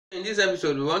In this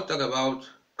episode, we want to talk about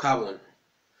carbon.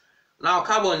 Now,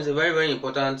 carbon is a very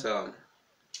important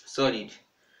solid,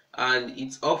 and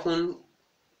it's often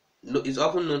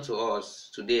known to us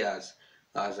today as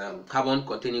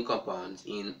carbon-containing compounds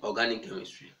in organic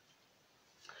chemistry.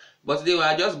 But today we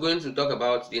are just going to talk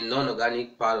about the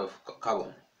non-organic part of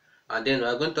carbon, and then we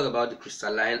are going to talk about the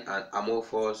crystalline and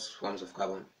amorphous forms of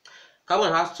carbon.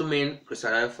 Carbon has two main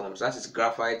crystalline forms, that is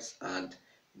graphite and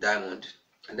diamond,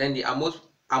 and then the amorphous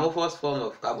form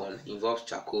of carbon involves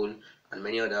charcoal and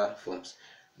many other forms.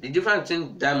 The difference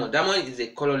between diamond is a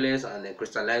colorless and a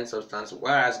crystalline substance,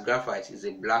 whereas graphite is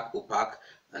a black opaque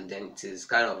and then it is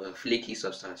kind of a flaky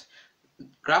substance.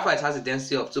 Graphite has a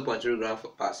density of 2.3 grams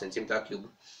per centimeter cube,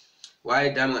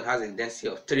 while diamond has a density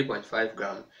of 3.5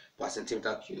 grams per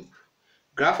centimeter cube.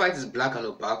 Graphite is black and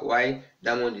opaque, while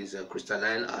diamond is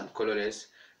crystalline and colorless.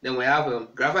 Then we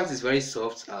have graphite is very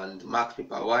soft and marked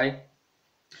paper, while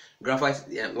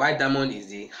diamond is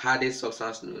the hardest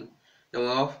substance known. Then we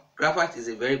have graphite is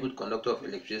a very good conductor of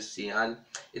electricity, and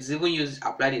it's even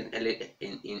applied in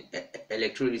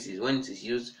electrolysis when it is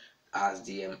used as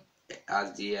the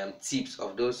tips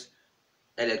of those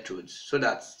electrodes, so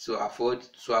that to avoid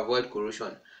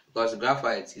corrosion, because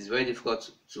graphite is very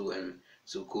difficult to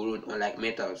corrode, unlike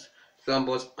metals. So,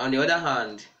 but on the other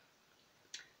hand,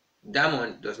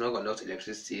 diamond does not conduct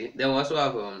electricity. Then we also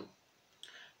have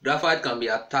graphite can be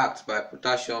attacked by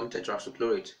potassium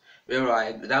tetrahydrochlorate,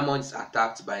 whereas diamond is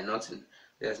attacked by nothing.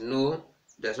 There's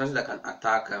nothing that can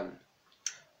attack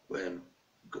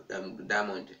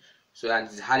diamond. So, and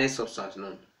it's the hardest substance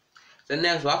known. So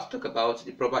next we have to talk about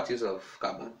the properties of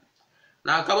carbon.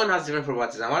 Now, carbon has different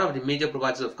properties, and one of the major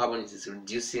properties of carbon is its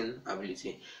reducing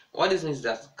ability. What this means is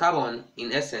that carbon,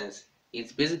 in essence,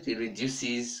 it basically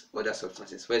reduces other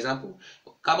substances. For example,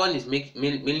 carbon is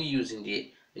mainly used in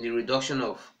the reduction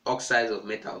of oxides of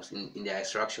metals in their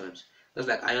extractions. Just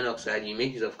like iron oxide, you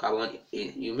make use of carbon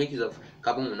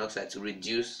monoxide to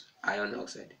reduce iron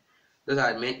oxide. Those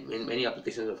are many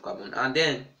applications of carbon. And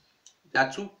then there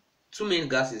are two main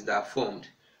gases that are formed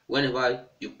whenever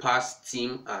you pass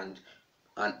steam and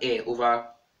air over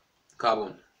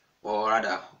carbon, or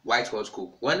rather white hot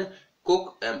coke. When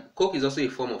coke is also a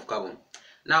form of carbon.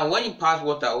 Now, when you pass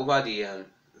water over the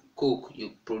coke,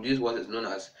 you produce what is known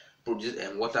as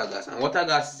water gas, and water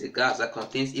gas is a gas that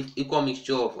contains equal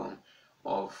mixture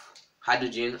of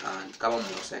hydrogen and carbon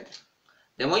monoxide.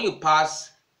 Then when you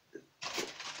pass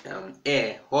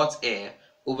hot air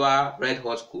over red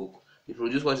hot coke, you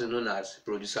produce what is known as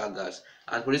producer gas,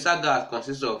 and producer gas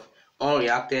consists of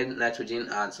unreacted nitrogen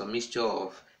and some mixture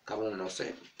of carbon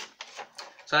monoxide.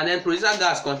 So, and then producer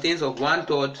gas contains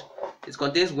 1/3. It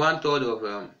contains 1/3 of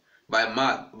by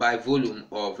volume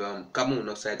of carbon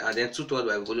monoxide, and then 2/3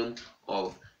 by volume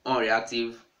of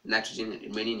unreactive nitrogen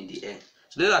remaining in the air.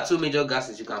 So those are two major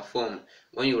gases you can form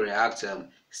when you react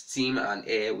steam and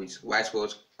air with white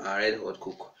hot and red hot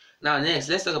coke. Now next,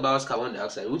 let's talk about carbon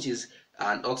dioxide, which is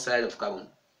an oxide of carbon.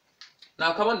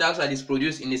 Now, carbon dioxide is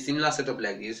produced in a similar setup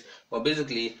like this, but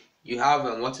basically you have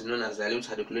what is known as dilute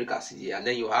hydrochloric acid here, and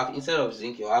then you have, instead of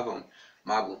zinc, you have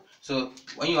marble. So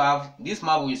when you have this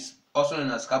marble, is also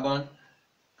known as calcium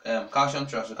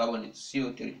trioxocarbonate,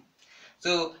 CO3.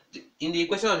 So in the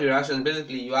equation of the reaction,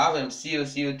 basically you have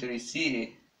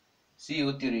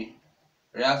CO3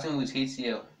 reacting with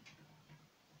HCl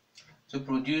to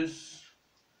produce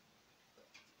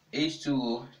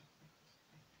H2O,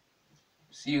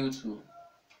 CO2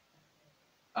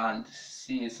 and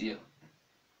CaCl.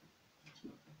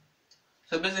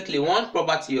 So basically, one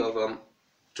property of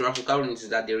trioxocarbonates is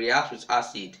that they react with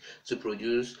acid to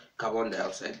produce carbon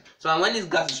dioxide. So when this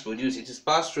gas is produced, it is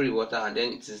passed through the water, and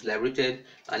then it is liberated,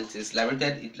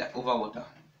 over water.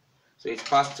 So it's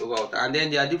passed over water, and then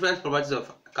there are different properties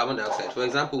of carbon dioxide. For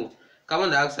example, carbon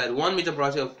dioxide, one major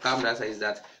property of carbon dioxide is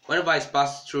that whenever it's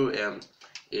passed through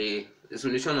a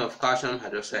solution of calcium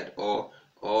hydroxide or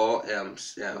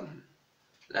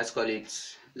let's call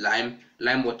it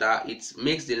lime water, it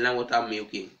makes the lime water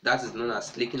milky. That is known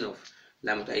as leaking of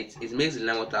lime water. It makes the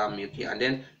lime water milky. And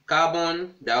then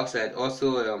carbon dioxide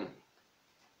also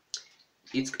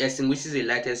it extinguishes a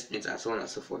lighted splint, and so on and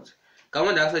so forth.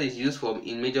 Carbon dioxide is used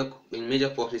in major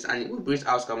purposes, and it will breathe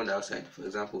out carbon dioxide, for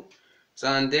example. So,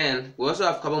 and then we also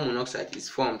have carbon monoxide is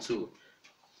formed too.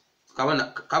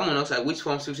 Carbon monoxide, which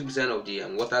forms 50% of the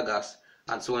water gas,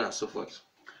 and so on and so forth.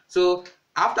 So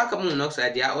after carbon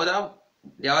monoxide, there are other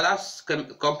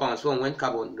compounds formed when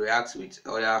carbon reacts with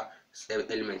other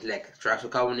elements like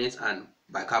trioxocarbonates and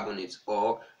bicarbonates,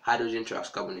 or hydrogen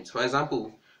trioxocarbonates. For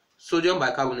example, sodium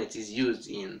bicarbonate is used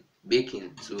in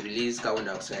baking to release carbon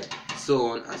dioxide, so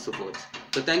on and so forth.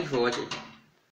 So thank you for watching.